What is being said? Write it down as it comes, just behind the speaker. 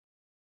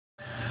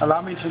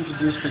Allow me to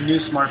introduce the new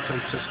smart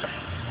plate system.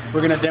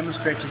 We're going to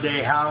demonstrate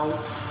today how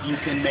you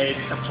can make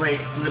a plate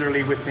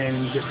literally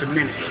within just a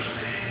minute.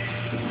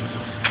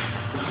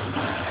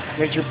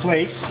 Get your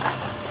plate,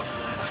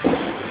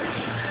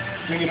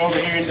 bring it over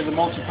here into the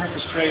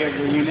multi-purpose tray of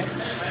the unit.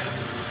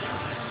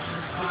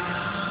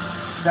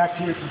 Back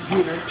to your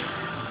computer,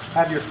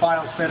 have your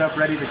file set up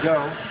ready to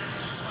go.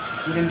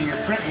 Get into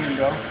your print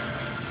window,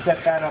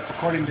 set that up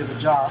according to the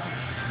job.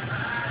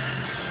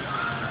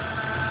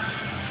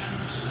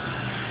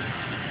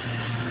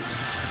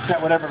 Set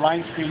whatever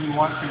line screen you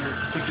want for your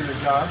particular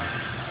job.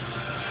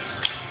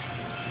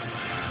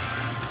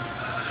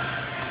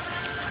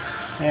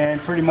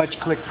 And pretty much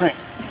click print.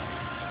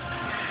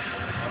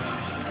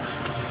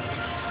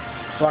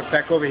 Walk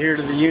back over here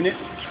to the unit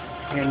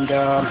and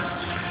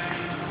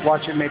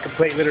watch it make a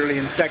plate literally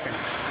in seconds.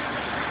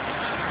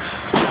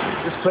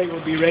 This plate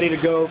will be ready to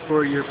go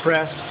for your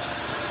press.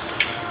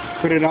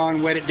 Put it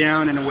on, wet it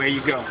down, and away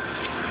you go.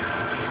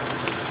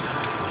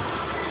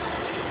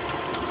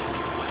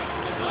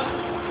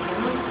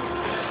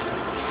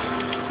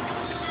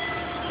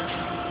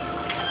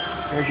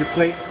 There's your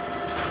plate,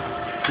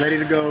 ready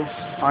to go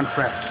on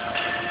press.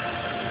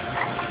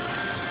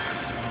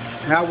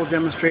 Now we'll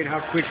demonstrate how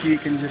quickly you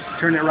can just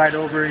turn it right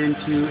over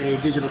into a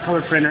digital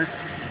color printer.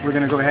 We're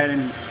going to go ahead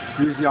and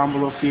use the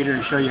envelope feeder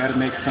and show you how to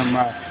make some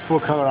full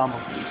color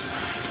envelopes.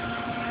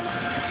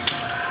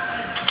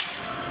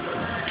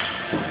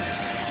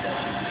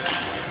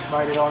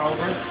 Slide it on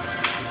over.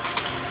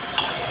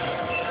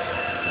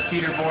 The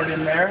feeder board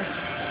in there.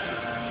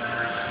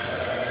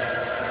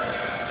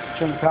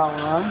 Turn the power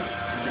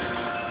on.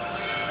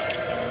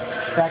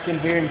 Back in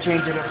here and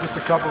change it up just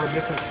a couple of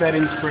different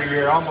settings for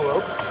your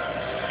envelope.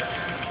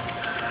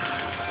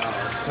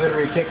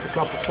 Literally takes a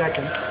couple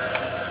seconds.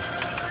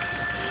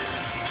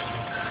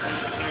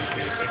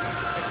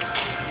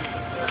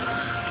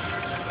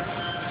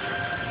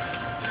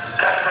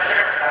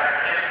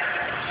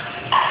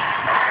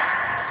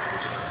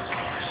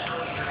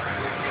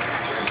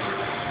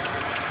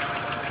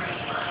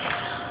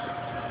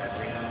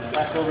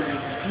 Back over to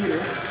your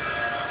computer.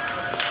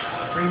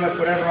 Bring up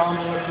whatever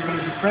envelope you're going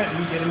to be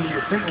printing, get into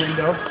your print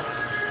window.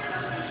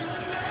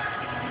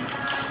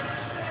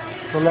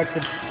 Select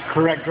the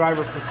correct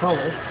driver for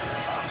color.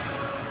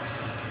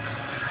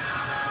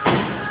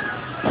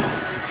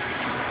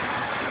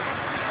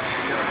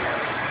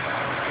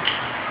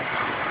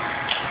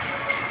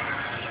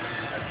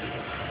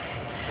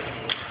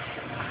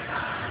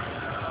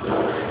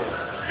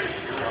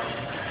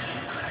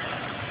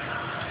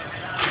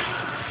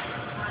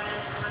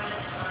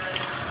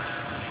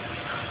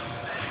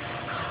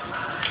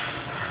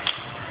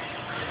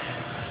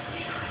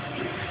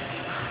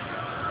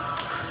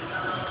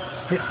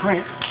 Hit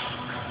print.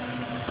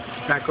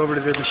 Back over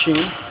to the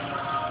machine.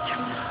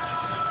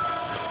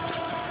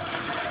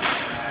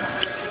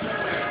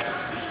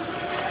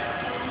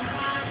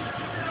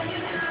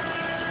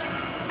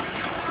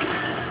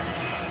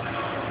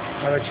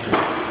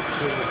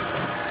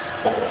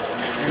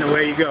 And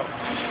away you go.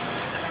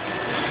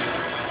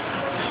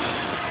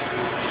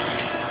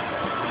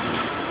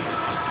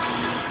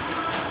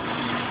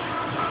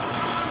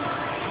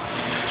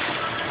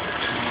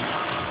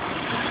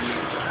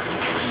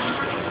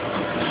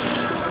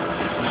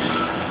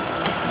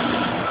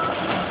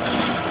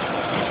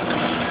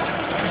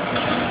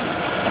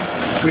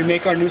 We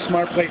make our new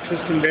smart plate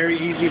system very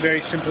easy,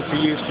 very simple to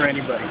use for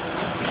anybody.